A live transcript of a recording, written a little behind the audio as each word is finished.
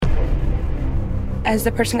As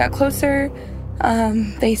the person got closer,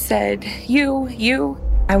 they said, you.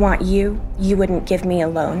 I want you. You wouldn't give me a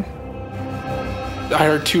loan. I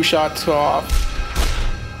heard 2 shots go off.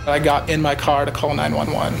 I got in my car to call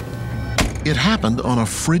 911. It happened on a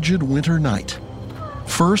frigid winter night.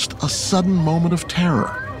 First, a sudden moment of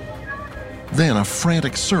terror. Then a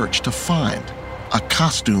frantic search to find a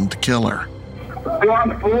costumed killer. They're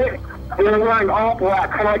on foot. They're wearing all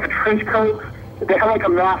black, kind of like a trench coat. They have like a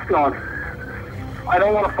mask on. I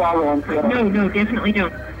don't want to follow them. No, definitely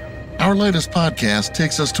don't. Our latest podcast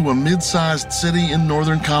takes us to a mid-sized city in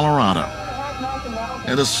northern Colorado.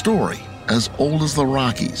 And a story as old as the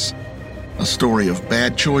Rockies. A story of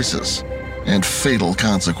bad choices and fatal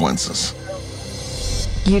consequences.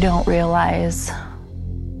 You don't realize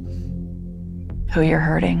who you're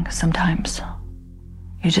hurting sometimes.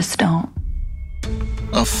 You just don't.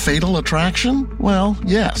 A fatal attraction? Well,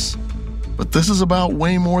 yes. But this is about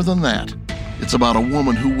way more than that. It's about a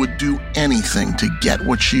woman who would do anything to get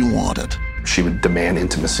what she wanted. She would demand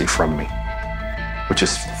intimacy from me, which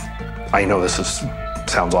is, I know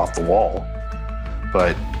sounds off the wall,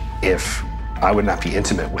 but if I would not be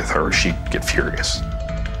intimate with her, she'd get furious.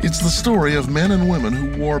 It's the story of men and women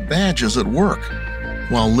who wore badges at work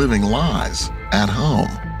while living lies at home.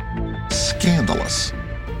 Scandalous.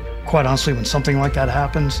 Quite honestly, when something like that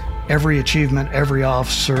happens, every achievement every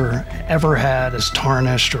officer ever had is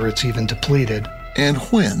tarnished or it's even depleted. And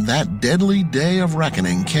when that deadly day of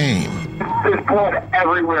reckoning came. There's blood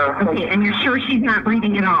everywhere. Okay, and you're sure she's not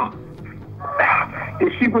bleeding at all?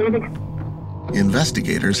 Is she bleeding?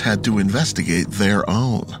 Investigators had to investigate their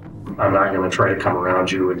own. I'm not going to try to come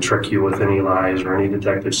around you and trick you with any lies or any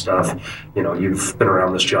detective stuff. You know, you've been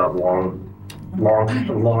around this job long,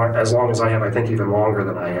 as long as I have, I think even longer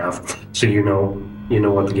than I have. So you know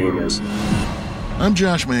what the game is. I'm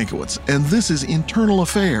Josh Mankiewicz, and this is Internal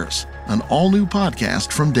Affairs, an all-new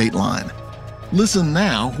podcast from Dateline. Listen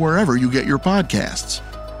now wherever you get your podcasts.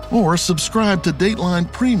 Or subscribe to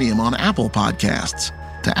Dateline Premium on Apple Podcasts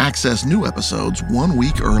to access new episodes 1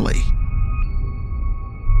 week early.